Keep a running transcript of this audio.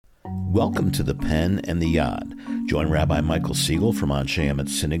Welcome to the Pen and the Yad. Join Rabbi Michael Siegel from Anshe Emet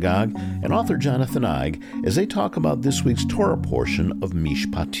Synagogue and author Jonathan Eig as they talk about this week's Torah portion of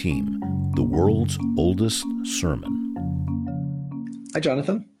Mishpatim, the world's oldest sermon. Hi,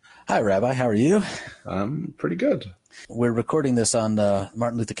 Jonathan. Hi, Rabbi. How are you? I'm pretty good. We're recording this on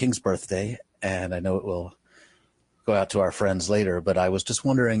Martin Luther King's birthday, and I know it will go out to our friends later, but I was just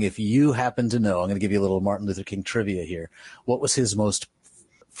wondering if you happen to know, I'm going to give you a little Martin Luther King trivia here. What was his most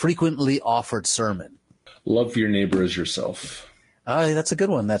frequently offered sermon? Love your neighbor as yourself. That's a good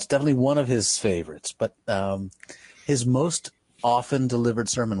one. That's definitely one of his favorites. But his most often delivered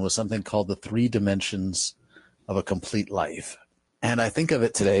sermon was something called the 3 Dimensions of a Complete Life. And I think of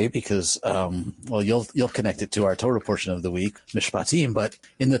it today because, you'll connect it to our Torah portion of the week, Mishpatim. But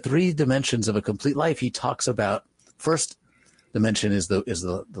in the 3 dimensions of a complete life, he talks about, first dimension is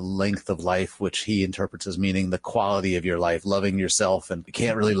the length of life, which he interprets as meaning the quality of your life, loving yourself. And you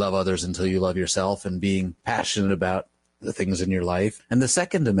can't really love others until you love yourself, and being passionate about the things in your life. And the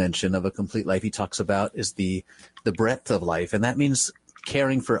second dimension of a complete life he talks about is the breadth of life. And that means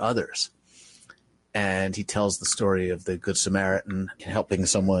caring for others. And he tells the story of the Good Samaritan helping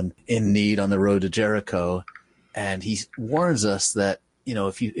someone in need on the road to Jericho. And he warns us that,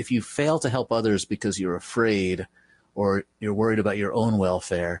 if you fail to help others because you're afraid or you're worried about your own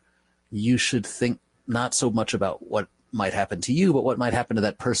welfare, you should think not so much about what might happen to you, but what might happen to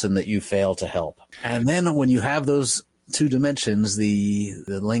that person that you fail to help. And then when you have those 2 dimensions, the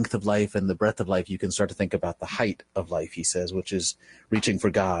length of life and the breadth of life, you can start to think about the height of life, he says, which is reaching for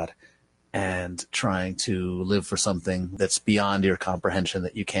God and trying to live for something that's beyond your comprehension,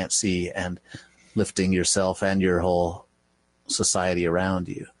 that you can't see, and lifting yourself and your whole society around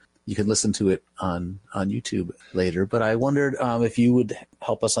you. You can listen to it on YouTube later, but I wondered if you would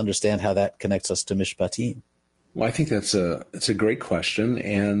help us understand how that connects us to Mishpatim. Well, I think it's a great question,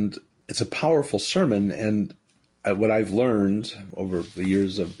 and it's a powerful sermon. And what I've learned over the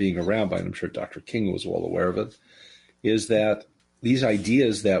years of being a rabbi, and I'm sure Dr. King was well aware of it, is that these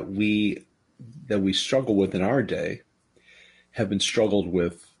ideas that we struggle with in our day have been struggled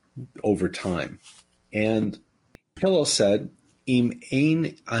with over time. And Hillel said, "Im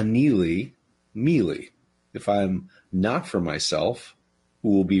ein anili mili." If I'm not for myself, who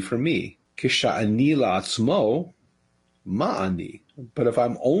will be for me? Kisha'ani la'atzmo ma'ani. But if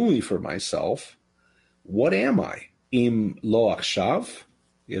I'm only for myself, what am I? Im lo achshav,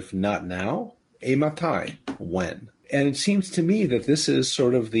 if not now, ematai, when? And it seems to me that this is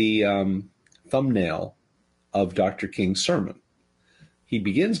sort of the thumbnail of Dr. King's sermon. He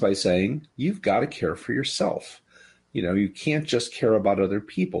begins by saying, you've got to care for yourself. You can't just care about other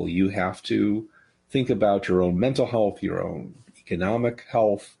people. You have to think about your own mental health, your own economic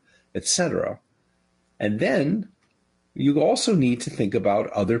health, etc. And then you also need to think about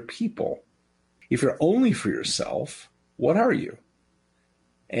other people. If you're only for yourself, what are you?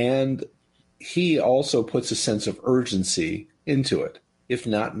 And he also puts a sense of urgency into it. If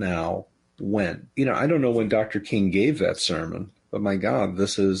not now, when? I don't know when Dr. King gave that sermon, but my God,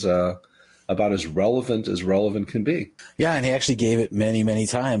 this is about as relevant can be. Yeah, and he actually gave it many, many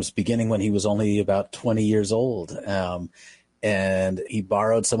times, beginning when he was only about 20 years old. And he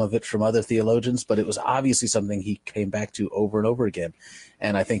borrowed some of it from other theologians, but it was obviously something he came back to over and over again.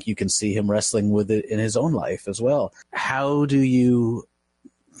 And I think you can see him wrestling with it in his own life as well. How do you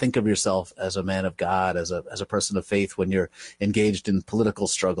think of yourself as a man of God, as a person of faith, when you're engaged in political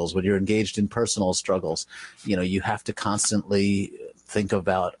struggles, when you're engaged in personal struggles? You have to constantly think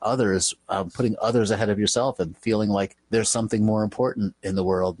about others, putting others ahead of yourself, and feeling like there's something more important in the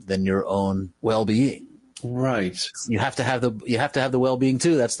world than your own well-being. Right. You have to have the well-being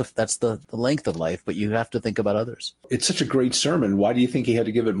too. That's the length of life, but you have to think about others. It's such a great sermon. Why do you think he had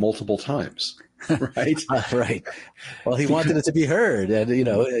to give it multiple times? Right. Right. Well, he wanted it to be heard, and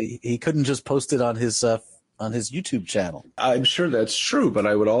he couldn't just post it on his YouTube channel. I'm sure that's true, but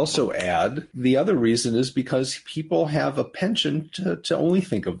I would also add the other reason is because people have a penchant to only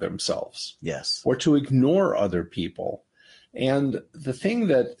think of themselves. Yes. Or to ignore other people. And the thing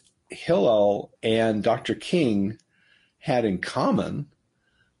that Hillel and Dr. King had in common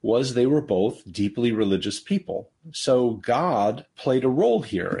was they were both deeply religious people. So God played a role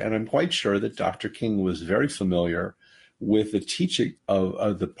here, and I'm quite sure that Dr. King was very familiar with the teaching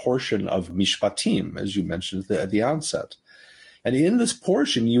of the portion of Mishpatim, as you mentioned at the onset. And in this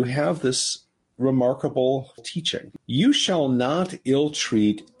portion, you have this remarkable teaching. You shall not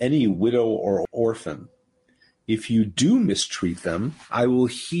ill-treat any widow or orphan. If you do mistreat them, I will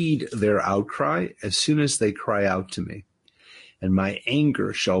heed their outcry as soon as they cry out to me. And my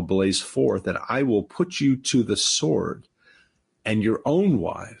anger shall blaze forth, and I will put you to the sword. and your own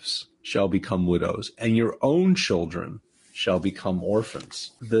wives shall become widows, and your own children shall become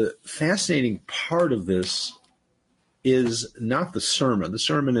orphans. The fascinating part of this is not the sermon. The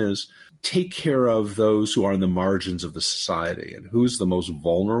sermon is take care of those who are on the margins of the society. And who's the most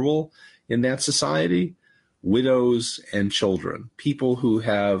vulnerable in that society? Widows and children, people who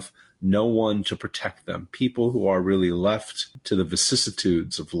have no one to protect them, people who are really left to the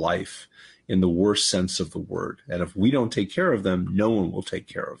vicissitudes of life in the worst sense of the word. And if we don't take care of them, no one will take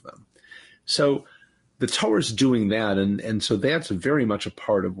care of them. So the Torah is doing that, and so that's very much a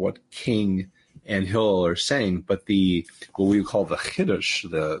part of what King and Hillel are saying. But what we call the chiddush,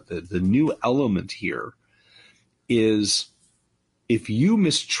 the new element here, is if you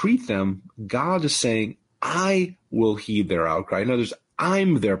mistreat them, God is saying, I will heed their outcry. In other words,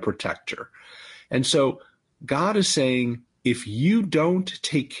 I'm their protector. And so God is saying, if you don't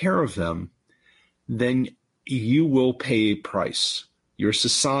take care of them, then you will pay a price. Your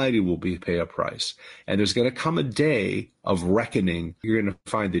society will pay a price. And there's going to come a day of reckoning. You're going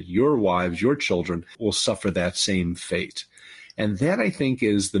to find that your wives, your children will suffer that same fate. And that, I think,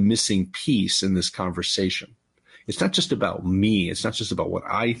 is the missing piece in this conversation. It's not just about me. It's not just about what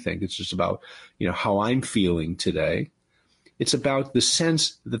I think. It's just about, how I'm feeling today. It's about the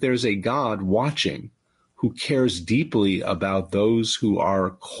sense that there's a God watching who cares deeply about those who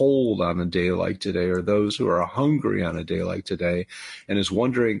are cold on a day like today, or those who are hungry on a day like today, and is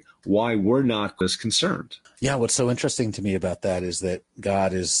wondering why we're not as concerned. Yeah, what's so interesting to me about that is that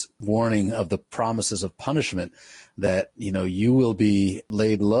God is warning of the promises of punishment, that, you will be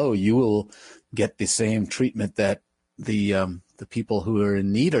laid low. You will get the same treatment that the people who are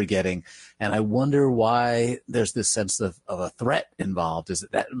in need are getting. And I wonder why there's this sense of a threat involved. Is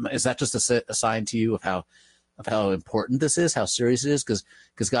that just a sign to you of how important this is, how serious it is?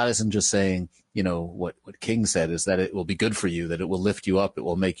 Because God isn't just saying, what King said is that it will be good for you, that it will lift you up, it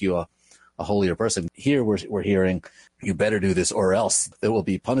will make you a holier person. Here we're hearing, you better do this or else there will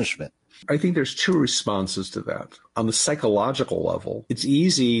be punishment. I think there's two responses to that. On the psychological level, it's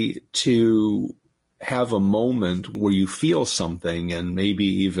easy to have a moment where you feel something and maybe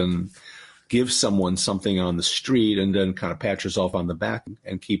even give someone something on the street and then kind of pat yourself on the back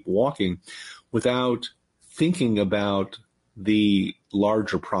and keep walking without thinking about the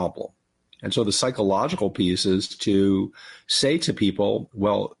larger problem. And so the psychological piece is to say to people,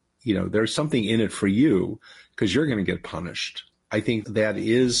 well, there's something in it for you because you're going to get punished. I think that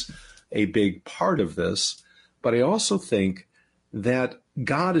is a big part of this. But I also think that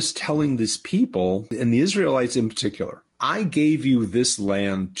God is telling these people, and the Israelites in particular, I gave you this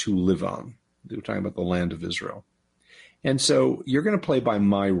land to live on. They were talking about the land of Israel. And so you're going to play by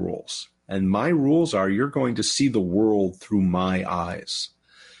my rules. And my rules are you're going to see the world through my eyes.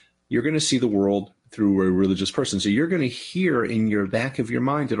 You're going to see the world through a religious person. So you're going to hear in your back of your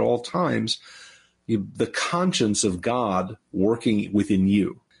mind at all times the conscience of God working within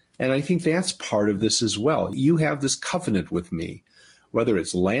you. And I think that's part of this as well. You have this covenant with me. Whether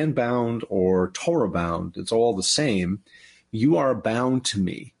it's land-bound or Torah-bound, it's all the same. You are bound to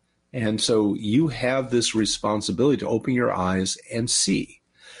me. And so you have this responsibility to open your eyes and see.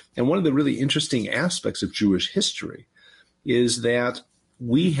 And one of the really interesting aspects of Jewish history is that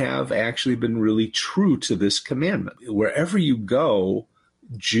we have actually been really true to this commandment. Wherever you go,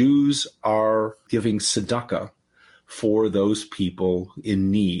 Jews are giving tzedakah for those people in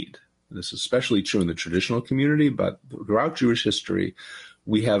need. This is especially true in the traditional community, but throughout Jewish history,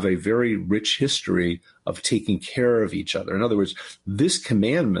 we have a very rich history of taking care of each other. In other words, this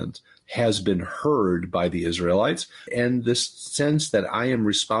commandment has been heard by the Israelites, and this sense that I am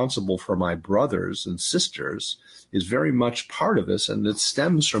responsible for my brothers and sisters is very much part of this, and it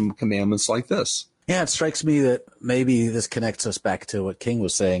stems from commandments like this. Yeah, it strikes me that maybe this connects us back to what King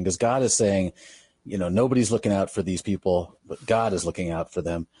was saying, because God is saying, nobody's looking out for these people, but God is looking out for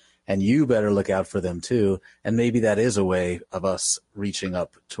them. And you better look out for them too. And maybe that is a way of us reaching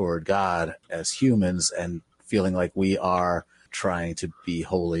up toward God as humans and feeling like we are trying to be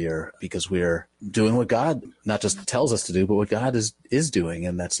holier because we're doing what God not just tells us to do, but what God is doing.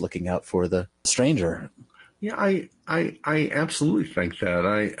 And that's looking out for the stranger. Yeah, I absolutely think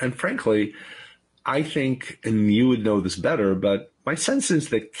that. And frankly, I think, and you would know this better, but my sense is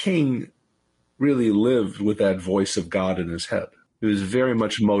that King really lived with that voice of God in his head. He was very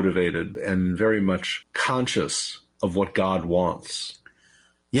much motivated and very much conscious of what God wants.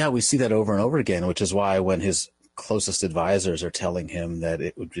 Yeah, we see that over and over again, which is why when his closest advisors are telling him that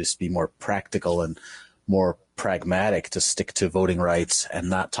it would just be more practical and more pragmatic to stick to voting rights and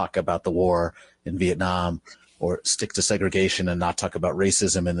not talk about the war in Vietnam, or stick to segregation and not talk about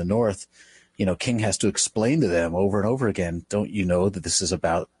racism in the North, King has to explain to them over and over again, don't you know that this is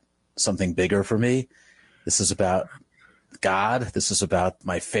about something bigger for me? This is about God. This is about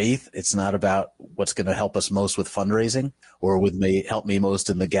my faith. It's not about what's going to help us most with fundraising or help me most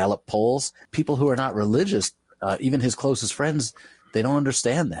in the Gallup polls. People who are not religious, even his closest friends, they don't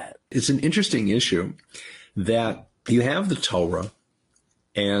understand that. It's an interesting issue that you have the Torah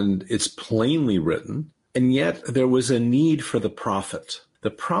and it's plainly written, and yet there was a need for the prophet. The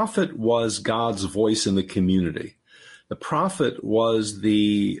prophet was God's voice in the community. The prophet was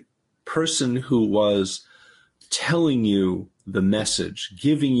the person who was telling you the message,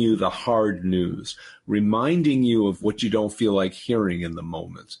 giving you the hard news, reminding you of what you don't feel like hearing in the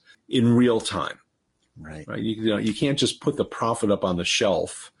moment in real time. Right. You can't just put the prophet up on the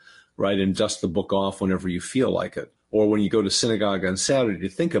shelf, right, and dust the book off whenever you feel like it. Or when you go to synagogue on Saturday to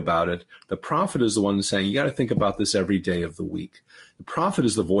think about it, the prophet is the one saying, you got to think about this every day of the week. The prophet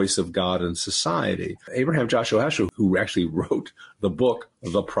is the voice of God in society. Abraham Joshua Heschel, who actually wrote the book,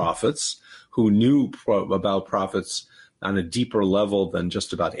 The Prophets, who knew about prophets on a deeper level than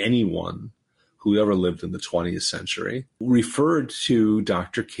just about anyone who ever lived in the 20th century, referred to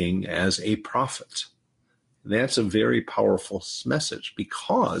Dr. King as a prophet. That's a very powerful message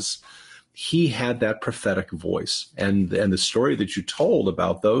because he had that prophetic voice. And the story that you told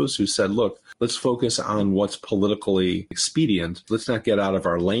about those who said, look, let's focus on what's politically expedient. Let's not get out of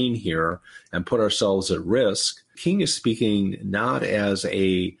our lane here and put ourselves at risk. King is speaking not as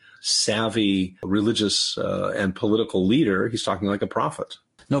a savvy religious and political leader. He's talking like a prophet.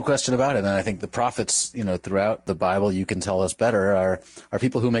 No question about it. And I think the prophets, throughout the Bible, you can tell us better, are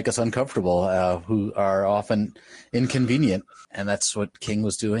people who make us uncomfortable, who are often inconvenient. And that's what King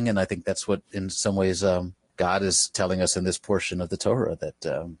was doing. And I think that's what, in some ways, God is telling us in this portion of the Torah.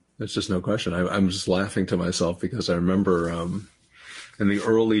 There's just no question. I'm just laughing to myself because I remember in the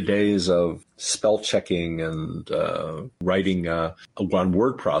early days of spell checking and writing on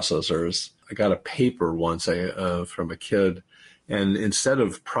word processors, I got a paper once from a kid. And instead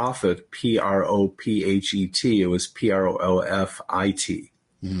of prophet, P-R-O-P-H-E-T, it was P-R-O-F-I-T.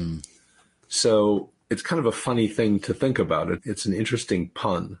 Mm. So it's kind of a funny thing to think about. It's an interesting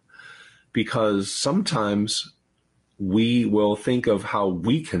pun because sometimes we will think of how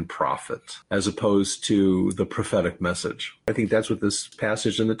we can profit as opposed to the prophetic message. I think that's what this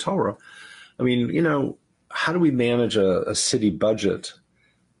passage in the Torah. I mean, how do we manage a city budget?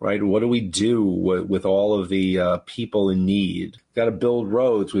 Right? What do we do with all of the people in need? We've got to build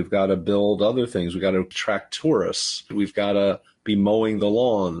roads. We've got to build other things. We've got to attract tourists. We've got to be mowing the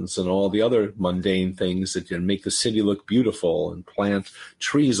lawns and all the other mundane things that can make the city look beautiful and plant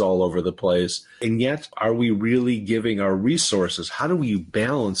trees all over the place. And yet, are we really giving our resources? How do we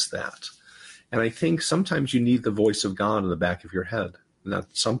balance that? And I think sometimes you need the voice of God in the back of your head. Not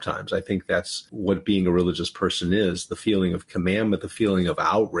sometimes. I think that's what being a religious person is, the feeling of commandment, the feeling of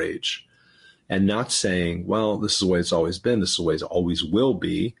outrage, and not saying, well, this is the way it's always been, this is the way it always will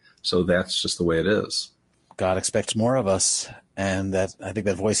be, so that's just the way it is. God expects more of us, and I think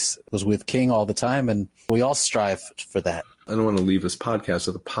that voice was with King all the time, and we all strive for that. I don't want to leave this podcast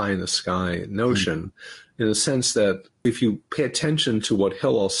with a pie in the sky notion, in the sense that if you pay attention to what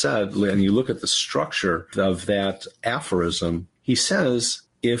Hillel said, and you look at the structure of that aphorism, he says,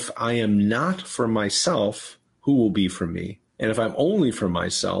 if I am not for myself, who will be for me? And if I'm only for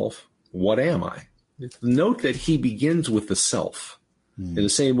myself, what am I? Note that he begins with the self in the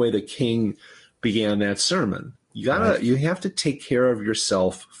same way that King began that sermon. You have to take care of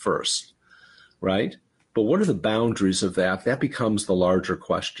yourself first, right? But what are the boundaries of that? That becomes the larger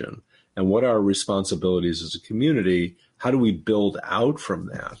question. And what are our responsibilities as a community? How do we build out from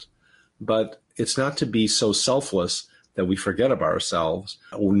that? But it's not to be so selfless that we forget about ourselves,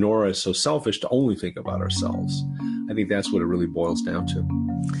 nor is so selfish to only think about ourselves. I think that's what it really boils down to.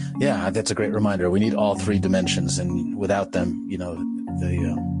 Yeah, that's a great reminder. We need all three dimensions, and without them,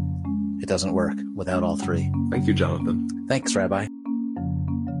 it doesn't work without all three. Thank you, Jonathan. Thanks, Rabbi.